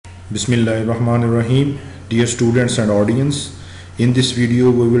Bismillahirrahmanirrahim. Dear students and audience, in this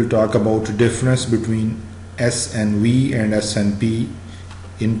video we will talk about difference between SNV and SNP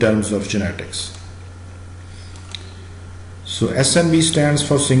in terms of genetics. So SNV stands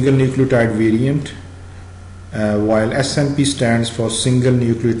for single nucleotide variant, while SNP stands for single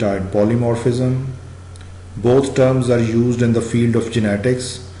nucleotide polymorphism. Both terms are used in the field of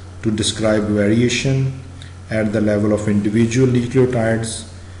genetics to describe variation at the level of individual nucleotides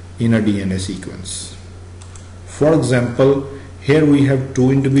in a DNA sequence. For example, here we have two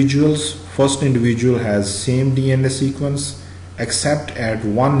individuals. First individual has same DNA sequence except at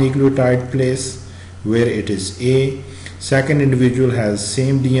one nucleotide place where it is A. Second individual has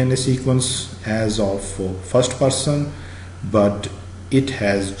same DNA sequence as of first person, but it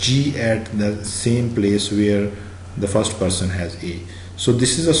has G at the same place where the first person has A. So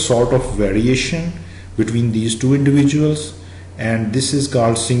this is a sort of variation between these two individuals, and this is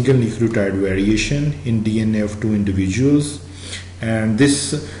called single nucleotide variation in DNA of two individuals, and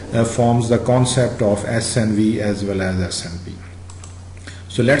this forms the concept of SNV as well as SNP.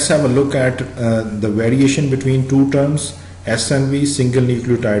 So let's have a look at the variation between two terms. SNV, single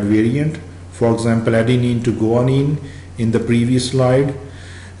nucleotide variant, for example adenine to guanine in the previous slide.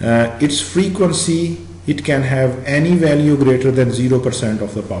 Its frequency, it can have any value greater than 0%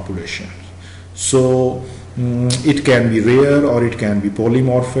 of the population. So it can be rare or it can be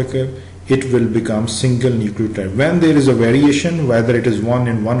polymorphic. It will become single nucleotide. When there is a variation, whether it is 1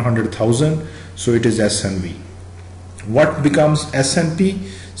 in 100,000, so it is SNV. What becomes SNP?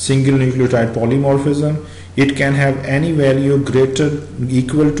 Single nucleotide polymorphism. It can have any value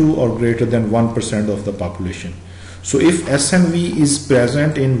equal to or greater than 1% of the population. So if SNV is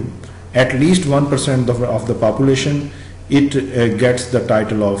present in at least 1% of the population, it gets the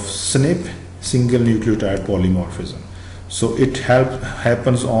title of SNP, single nucleotide polymorphism. So it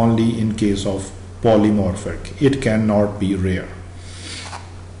happens only in case of polymorphic. It cannot be rare.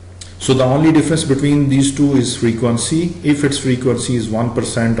 So the only difference between these two is frequency. If its frequency is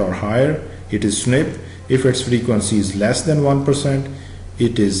 1% or higher, it is SNP. If its frequency is less than 1%,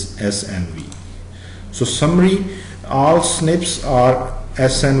 it is SNV. So summary, all SNPs are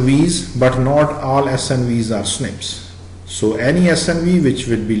SNVs, but not all SNVs are SNPs. So any SNV which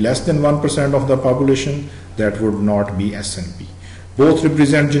would be less than 1% of the population, that would not be SNP. Both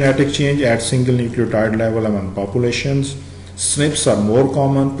represent genetic change at single nucleotide level among populations. SNPs are more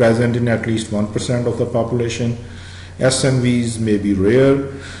common, present in at least 1% of the population. SNVs may be rare,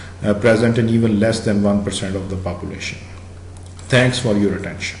 present in even less than 1% of the population. Thanks for your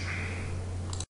attention.